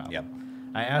appraisal problem. Yep.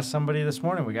 I asked somebody this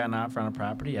morning, we got an offer on a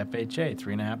property, FHA,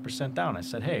 3.5% down. I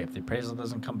said, hey, if the appraisal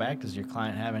doesn't come back, does your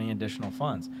client have any additional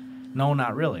funds? No,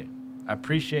 not really. I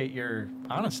appreciate your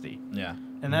honesty. Yeah.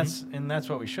 And that's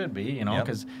what we should be, Yep.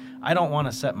 because I don't want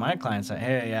to set my clients that,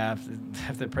 hey, yeah,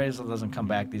 if the appraisal doesn't come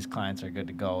back, these clients are good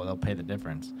to go. They'll pay the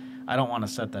difference. I don't want to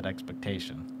set that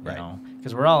expectation, Right.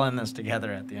 because we're all in this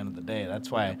together at the end of the day. That's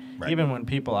why Right. even when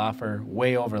people offer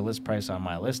way over list price on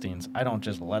my listings, I don't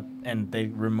just and they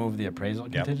remove the appraisal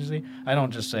Yep. contingency, I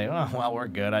don't just say, oh, well, we're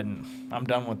good. I'm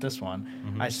done with this one.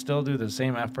 I still do the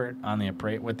same effort on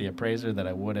with the appraiser that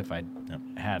I would if I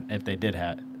if they did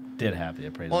have the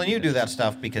appraisal. Well, and you do that contingency.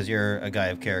 stuff because you're a guy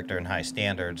of character and high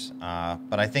standards.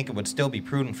 But I think it would still be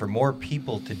prudent for more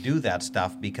people to do that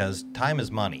stuff, because time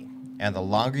is money. And the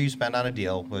longer you spend on a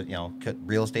deal,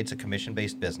 real estate's a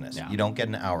commission-based business. Yeah. You don't get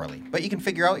an hourly, but you can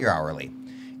figure out your hourly.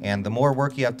 And the more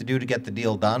work you have to do to get the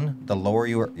deal done, the lower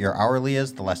your hourly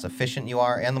is, the less efficient you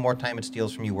are, and the more time it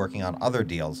steals from you working on other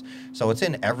deals. So it's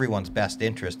in everyone's best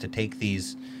interest to take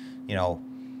these,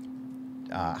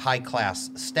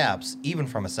 high-class steps, even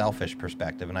from a selfish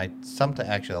perspective. And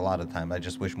actually, a lot of the time, I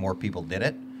just wish more people did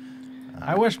it.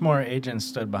 I wish more agents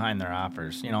stood behind their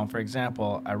offers. You know, for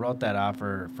example, I wrote that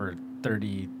offer for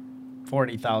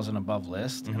 $40,000 above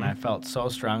list, and I felt so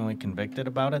strongly convicted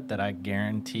about it that I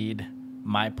guaranteed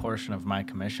my portion of my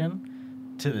commission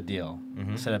to the deal.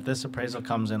 Said if this appraisal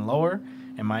comes in lower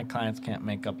and my clients can't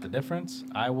make up the difference,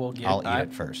 I'll eat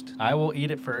it first. I will eat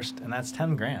it first, and that's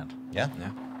 $10,000. Yeah.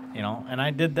 You know, and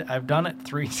I've done it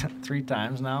three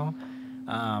times now,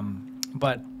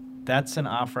 but that's an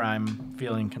offer I'm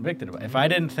feeling convicted about. If I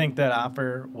didn't think that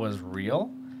offer was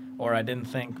real, or I didn't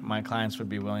think my clients would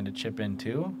be willing to chip in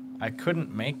too, I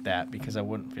couldn't make that because I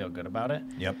wouldn't feel good about it.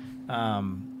 Yep.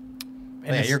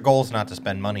 Your goal is not to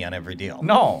spend money on every deal.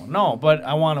 No, but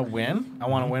I want to win. I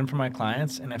want to win for my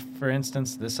clients. And if, for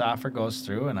instance, this offer goes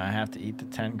through and I have to eat the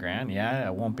 $10,000, yeah,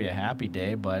 it won't be a happy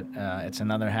day, but it's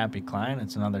another happy client.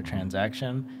 It's another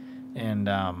transaction, and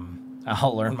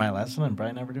I'll learn my lesson and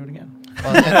probably never do it again.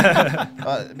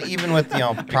 Well, even with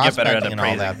prospecting and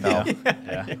all that, though,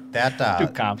 that do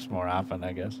comps more often,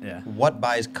 I guess. Yeah. What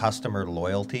buys customer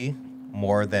loyalty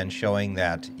more than showing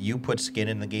that you put skin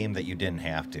in the game that you didn't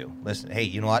have to? Listen, hey,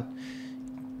 you know what?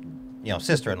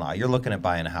 Sister-in-law, you're looking at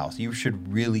buying a house. You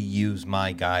should really use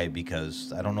my guy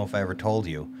because I don't know if I ever told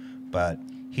you, but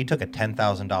he took a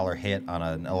 $10,000 hit on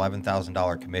an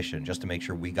 $11,000 commission just to make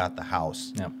sure we got the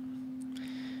house. Yep.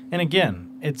 And again,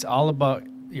 it's all about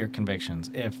your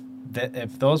convictions. If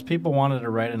those people wanted to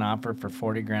write an offer for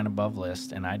 $40,000 above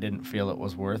list, and I didn't feel it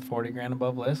was worth $40,000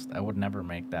 above list, I would never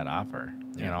make that offer.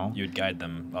 You know, you'd guide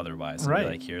them otherwise. Right.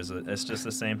 And be like, it's just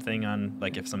the same thing on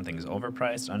like if something's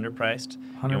overpriced, underpriced.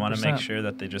 100%. You want to make sure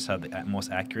that they just have the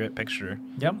most accurate picture.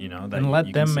 Yep. You know, that and let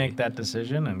you them can make see. that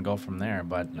decision and go from there.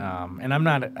 But and I'm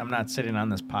not sitting on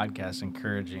this podcast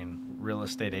encouraging real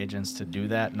estate agents to do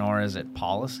that, nor is it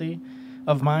policy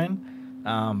of mine.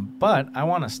 But I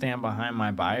want to stand behind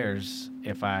my buyers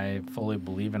if I fully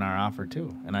believe in our offer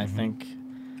too. And I think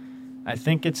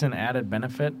it's an added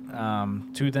benefit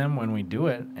to them when we do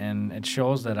it, and it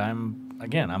shows that I'm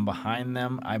behind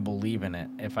them. I believe in it.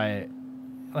 If I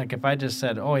just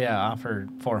said, "Oh yeah, offer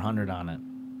 $400 on it,"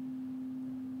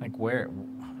 like where?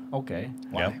 Okay.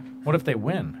 Why? Yep. What if they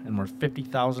win and we're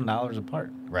 $50,000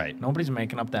 apart? Right. Nobody's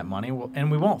making up that money,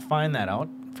 and we won't find that out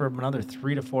for another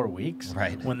 3 to 4 weeks.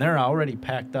 Right. When they're already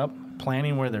packed up,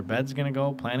 planning where their bed's going to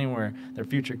go, planning where their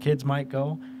future kids might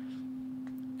go.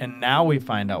 And now we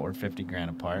find out we're $50,000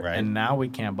 apart. Right. And now we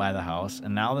can't buy the house.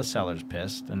 And now the seller's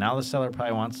pissed. And now the seller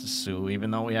probably wants to sue,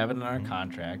 even though we have it in our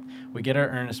contract. We get our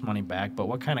earnest money back. But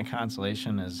what kind of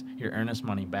consolation is your earnest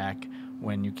money back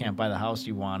when you can't buy the house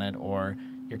you wanted, or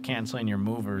you're canceling your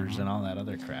movers and all that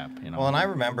other crap? You know. Well, and I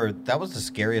remember that was the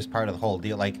scariest part of the whole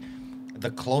deal. Like,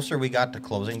 the closer we got to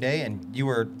closing day, and you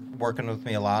were working with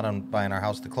me a lot on buying our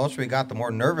house, the closer we got, the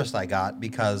more nervous I got,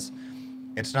 because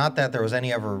it's not that there was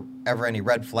ever any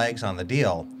red flags on the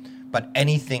deal, but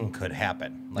anything could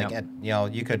happen. Like,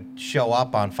 you could show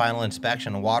up on final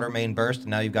inspection, a water main burst, and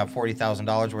now you've got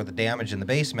 $40,000 worth of damage in the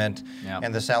basement,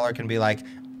 and the seller can be like,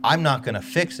 I'm not going to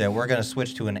fix it. We're going to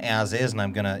switch to an as-is, and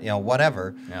I'm going to,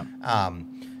 whatever.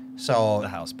 So the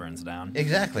house burns down.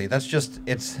 Exactly. That's just,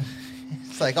 it's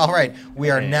like, all right, we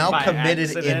are now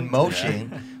committed in motion.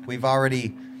 Yeah. We've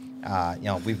already,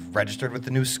 we've registered with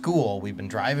the new school. We've been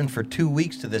driving for 2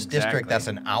 weeks to this district that's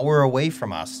an hour away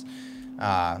from us.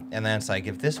 And then it's like,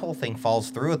 if this whole thing falls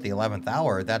through at the 11th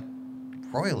hour, that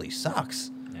royally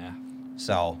sucks. Yeah.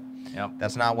 So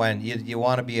that's not when you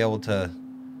want to be able to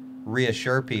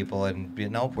reassure people and be,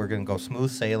 nope, we're going to go smooth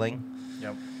sailing.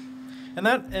 Yep. And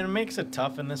it makes it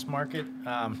tough in this market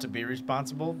to be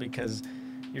responsible, because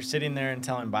you're sitting there and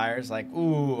telling buyers like,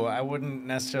 ooh, I wouldn't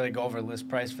necessarily go over list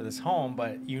price for this home,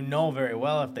 but you know very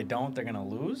well if they don't, they're going to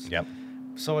lose. Yep.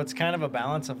 So it's kind of a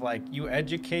balance of like, you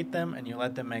educate them and you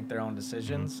let them make their own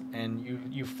decisions, and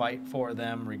you fight for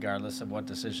them regardless of what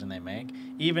decision they make.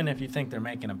 Even if you think they're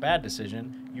making a bad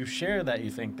decision, you share that you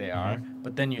think they are,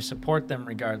 but then you support them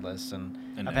regardless. And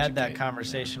I've had that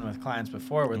conversation with clients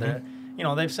before where they're,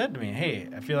 they've said to me, hey,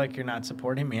 I feel like you're not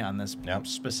supporting me on this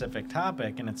specific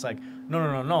topic. And it's like,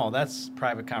 no, that's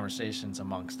private conversations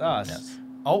amongst us. Yes.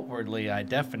 Outwardly, I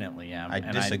definitely am. I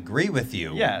disagree with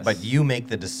you, yes, but you make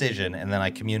the decision, and then I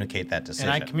communicate that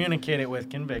decision. And I communicate it with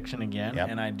conviction again,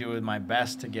 and I do my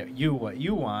best to get you what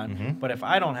you want. But if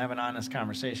I don't have an honest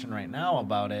conversation right now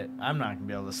about it, I'm not going to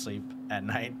be able to sleep at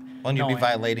night. Well, and you'll be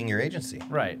violating your agency.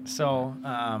 Right. So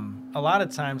a lot of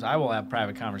times I will have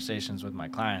private conversations with my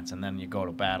clients, and then you go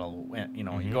to battle.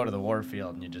 You go to the war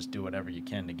field, and you just do whatever you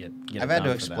can to get I've had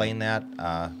to explain that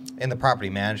in the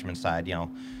property management side,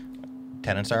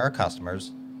 tenants are our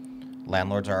customers,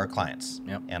 landlords are our clients.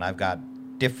 Yep. And I've got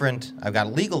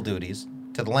legal duties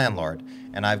to the landlord,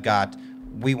 and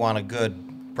we want a good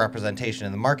representation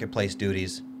in the marketplace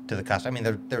duties to the customer. I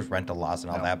mean, there's rental laws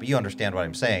and all Yep. that, but you understand what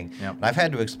I'm saying. Yep. And I've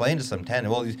had to explain to some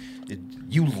tenant, well,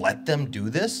 you let them do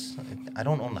this? I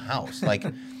don't own the house. Like,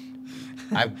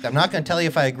 I'm not going to tell you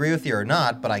if I agree with you or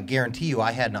not, but I guarantee you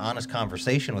I had an honest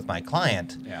conversation with my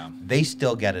client. Yeah. They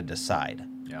still get to decide.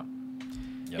 Yeah.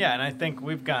 Yep. Yeah, and I think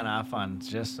we've gone off on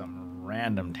just some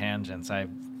random tangents. I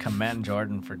commend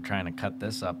Jordan for trying to cut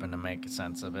this up and to make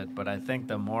sense of it. But I think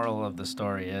the moral of the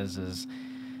story is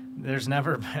there's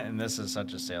never been, and this is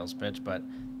such a sales pitch, but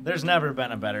there's never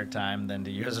been a better time than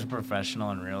to use a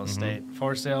professional in real estate.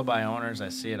 For sale by owners, I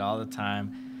see it all the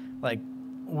time. Like,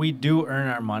 we do earn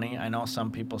our money. I know some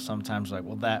people sometimes are like,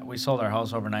 well, that we sold our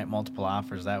house overnight, multiple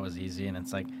offers, that was easy. And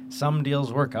it's like some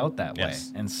deals work out that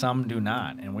Yes. way and some do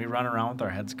not. And we run around with our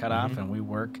heads cut off and we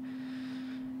work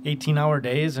 18-hour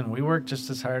days and we work just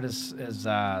as hard as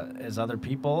other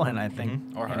people. And I think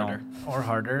Or you know, harder. or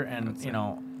harder. And you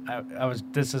know,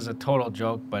 this is a total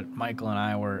joke, but Michael and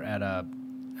I were at a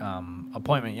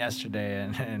appointment yesterday,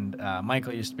 and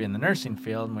Michael used to be in the nursing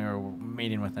field, and we were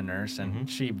meeting with a nurse, and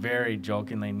she very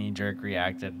jokingly, knee-jerk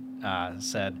reacted,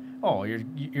 said, "Oh,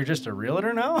 you're just a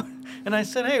realtor now?" And I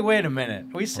said, "Hey, wait a minute,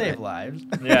 we save lives."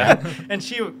 Yeah. And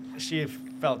she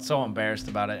felt so embarrassed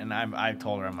about it, and I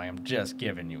told her, I'm just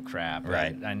giving you crap.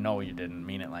 Right. I know you didn't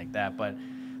mean it like that, but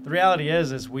the reality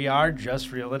is we are just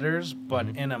realtors, but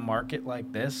in a market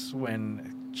like this,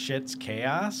 when shit's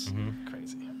chaos,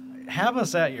 Crazy. have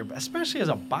us at your, especially as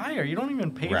a buyer, you don't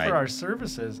even pay Right. for our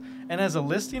services. And as a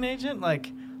listing agent,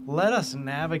 like, let us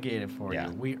navigate it for Yeah.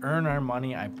 you. We earn our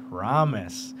money, I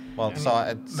promise. Well,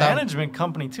 so Management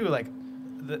company too, like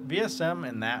the BSM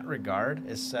in that regard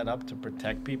is set up to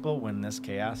protect people when this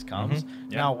chaos comes.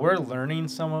 Yeah. Now we're learning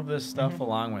some of this stuff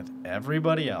along with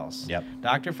everybody else. Yep.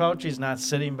 Dr. Fauci's not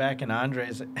sitting back in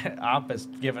Andre's office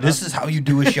giving this us is how you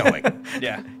do a showing.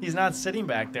 Yeah. He's not sitting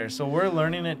back there. So we're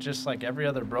learning it just like every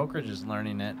other brokerage is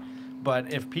learning it.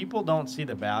 But if people don't see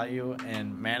the value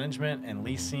in management and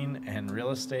leasing and real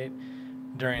estate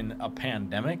during a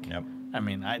pandemic, Yep. I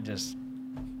mean,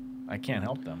 I can't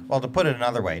help them. Well, to put it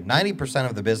another way, 90%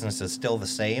 of the business is still the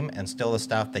same and still the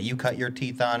stuff that you cut your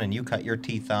teeth on and you cut your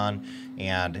teeth on,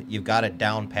 and you've got it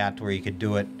down pat to where you could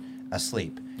do it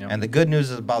asleep. Yep. And the good news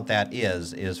about that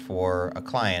is for a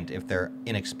client, if they're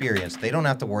inexperienced, they don't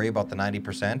have to worry about the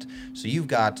 90%. So you've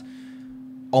got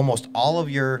almost all of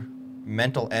your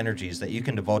mental energies that you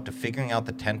can devote to figuring out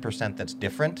the 10% that's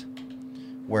different.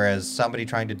 Whereas somebody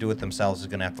trying to do it themselves is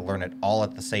going to have to learn it all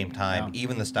at the same time, Yeah.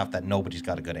 even the stuff that nobody's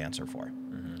got a good answer for.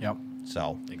 Yep.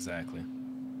 So, Exactly.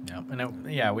 Yep.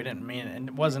 And we didn't mean, and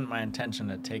it wasn't my intention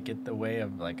to take it the way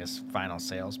of like a final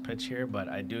sales pitch here, but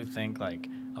I do think like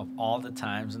of all the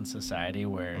times in society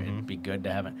where it'd be good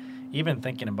to have it, even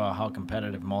thinking about how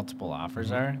competitive multiple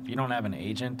offers are, if you don't have an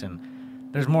agent, and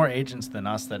there's more agents than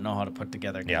us that know how to put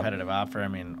together a Yep. competitive offer. I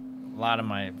mean, a lot of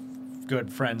my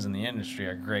good friends in the industry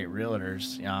are great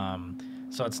realtors.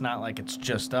 So it's not like it's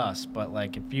just us, but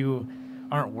like if you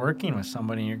aren't working with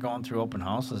somebody and you're going through open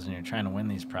houses and you're trying to win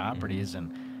these properties, and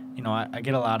you know, I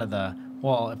get a lot of the,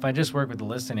 well, if I just work with the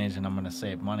listing agent, I'm going to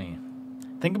save money.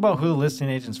 Think about who the listing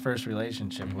agent's first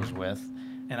relationship was with.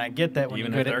 And I get that when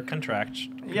Even you if get they're it,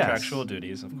 contractual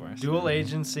duties, of course. dual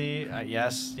agency,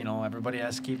 yes, you know, everybody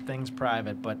has to keep things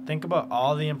private, but think about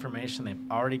all the information they've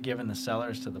already given the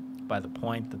sellers by the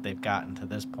point that they've gotten to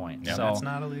this point. Yeah. So That's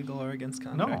not illegal or against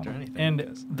contract or anything. and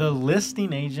because- the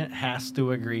listing agent has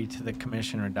to agree to the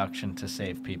commission reduction to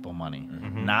save people money,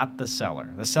 not the seller.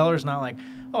 The seller's not like,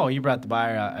 oh, you brought the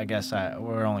buyer, I guess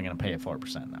we're only going to pay you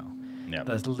 4% now. Yep.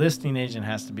 The listing agent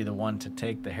has to be the one to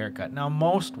take the haircut. Now,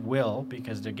 most will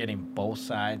because they're getting both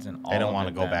sides and all. they don't of want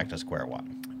it to go then. back to square one.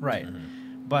 Right.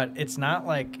 But it's not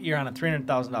like you're on a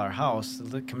 $300,000 house,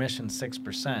 the commission's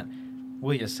 6%.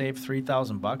 Will you save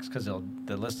 $3,000 because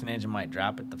the listing agent might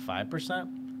drop it to 5%?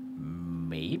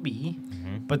 Maybe.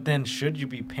 But then should you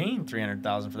be paying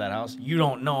 $300,000 for that house? You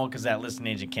don't know because that listing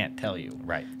agent can't tell you.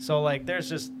 Right. So like there's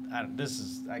just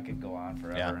I could go on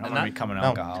forever. Yeah. I'm And going that- to become an No.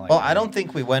 alcoholic. Well, I don't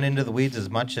think we went into the weeds as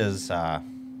much as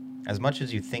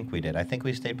you think we did. I think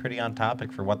we stayed pretty on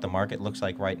topic for what the market looks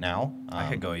like right now. I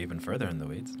could go even further in the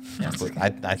weeds.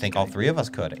 I think all three of us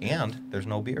could, and there's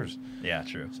no beers, Yeah,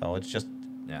 true. so it's just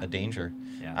Yeah. a danger.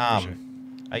 Yeah, for sure.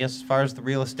 I guess as far as the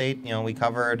real estate, you know, we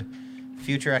covered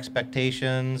future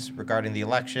expectations regarding the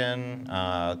election,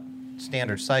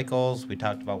 standard cycles. We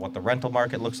talked about what the rental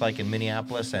market looks like in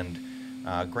Minneapolis and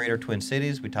greater Twin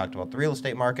Cities. We talked about the real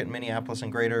estate market in Minneapolis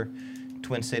and greater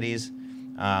Twin Cities.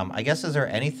 I guess, is there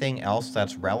anything else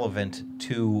that's relevant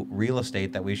to real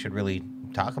estate that we should really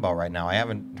talk about right now? I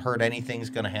haven't heard anything's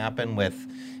going to happen with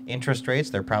interest rates.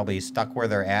 They're probably stuck where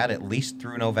they're at least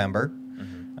through November.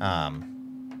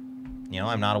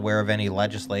 I'm not aware of any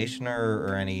legislation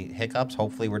or any hiccups.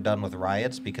 Hopefully we're done with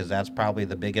riots, because that's probably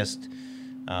the biggest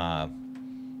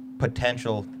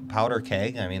potential powder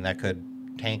keg. I mean, that could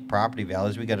tank property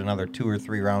values. We get another 2 or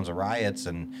 3 rounds of riots,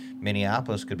 and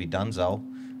Minneapolis could be donezo.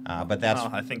 But that's,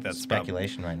 I think that's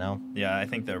speculation right now. Yeah, I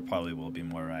think there probably will be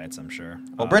more riots, I'm sure.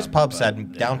 Well, Britt's Pub said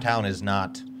yeah. downtown is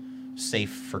not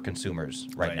safe for consumers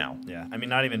right now. Yeah, I mean,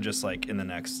 not even just like in the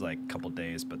next like couple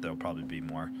days, but there'll probably be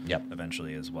more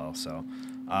eventually as well. So,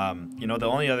 the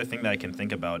only other thing that I can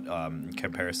think about in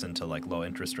comparison to like low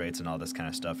interest rates and all this kind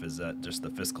of stuff is that just the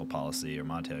fiscal policy or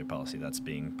monetary policy that's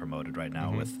being promoted right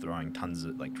now, with throwing tons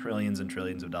of like trillions and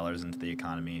trillions of dollars into the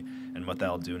economy, and what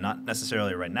that'll do, not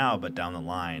necessarily right now, but down the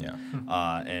line,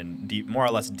 and more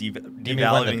or less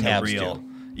devaluing the real. Do.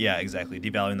 Yeah, exactly.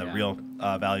 Devaluing the real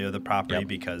value of the property,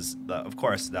 because, of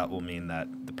course, that will mean that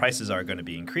the prices are going to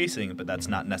be increasing, but that's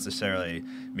not necessarily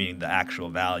meaning the actual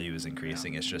value is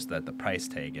increasing. It's just that the price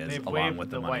tag is along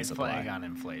with the money white supply. flag on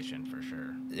inflation for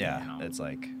sure. Yeah, it's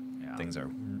like things are,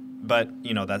 but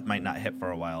that might not hit for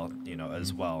a while,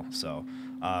 as well. So,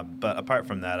 but apart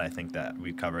from that, I think that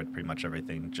we covered pretty much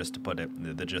everything. Just to put it,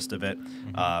 the gist of it,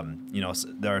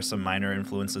 there are some minor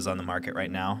influences on the market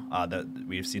right now that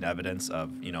we've seen evidence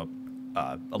of.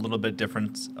 A little bit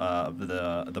different of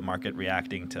the market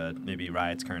reacting to maybe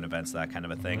riots, current events, that kind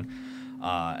of a thing,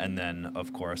 and then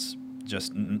of course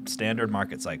just standard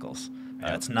market cycles.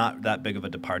 It's not that big of a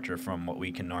departure from what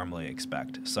we can normally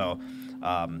expect. So,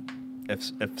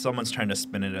 if someone's trying to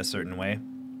spin it a certain way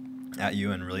at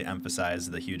you and really emphasize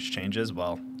the huge changes,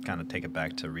 well, kind of take it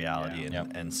back to reality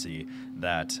and see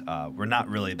that we're not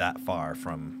really that far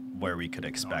from where we could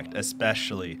expect,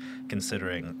 especially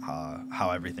considering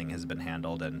how everything has been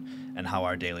handled and how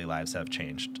our daily lives have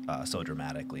changed so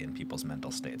dramatically in people's mental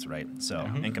states, right? So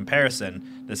in comparison,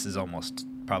 this is almost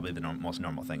probably the most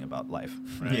normal thing about life,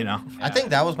 right. I think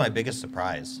that was my biggest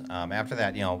surprise. After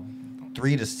that,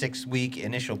 3 to 6 week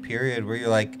initial period where you're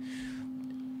like,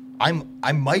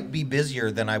 I might be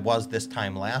busier than I was this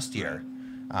time last year.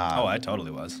 I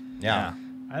totally was. Yeah.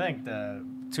 I think the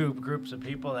 2 groups of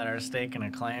people that are staking a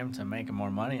claim to making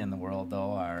more money in the world,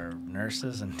 though, are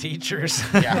nurses and teachers.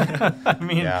 Yeah. I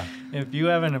mean, if you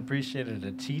haven't appreciated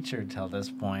a teacher till this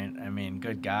point, I mean,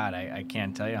 good God, I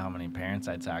can't tell you how many parents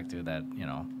I talk to that,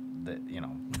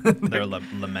 they're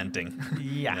lamenting.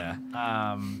 Yeah.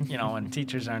 And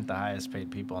teachers aren't the highest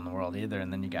paid people in the world either.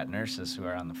 And then you got nurses who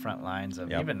are on the front lines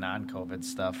of even non-COVID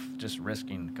stuff, just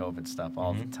risking COVID stuff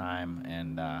all the time.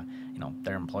 And,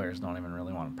 their employers don't even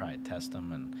really want to probably test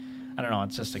them. And I don't know,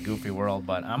 it's just a goofy world.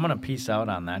 But I'm going to peace out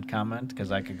on that comment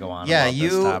because I could go on about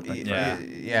this topic.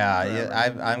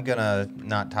 I'm going to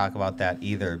not talk about that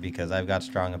either because I've got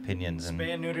strong opinions.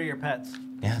 Spay and neuter your pets.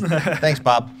 Yeah. Thanks,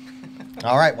 Bob.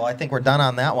 All right. Well, I think we're done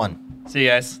on that one. See you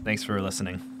guys. Thanks for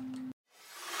listening.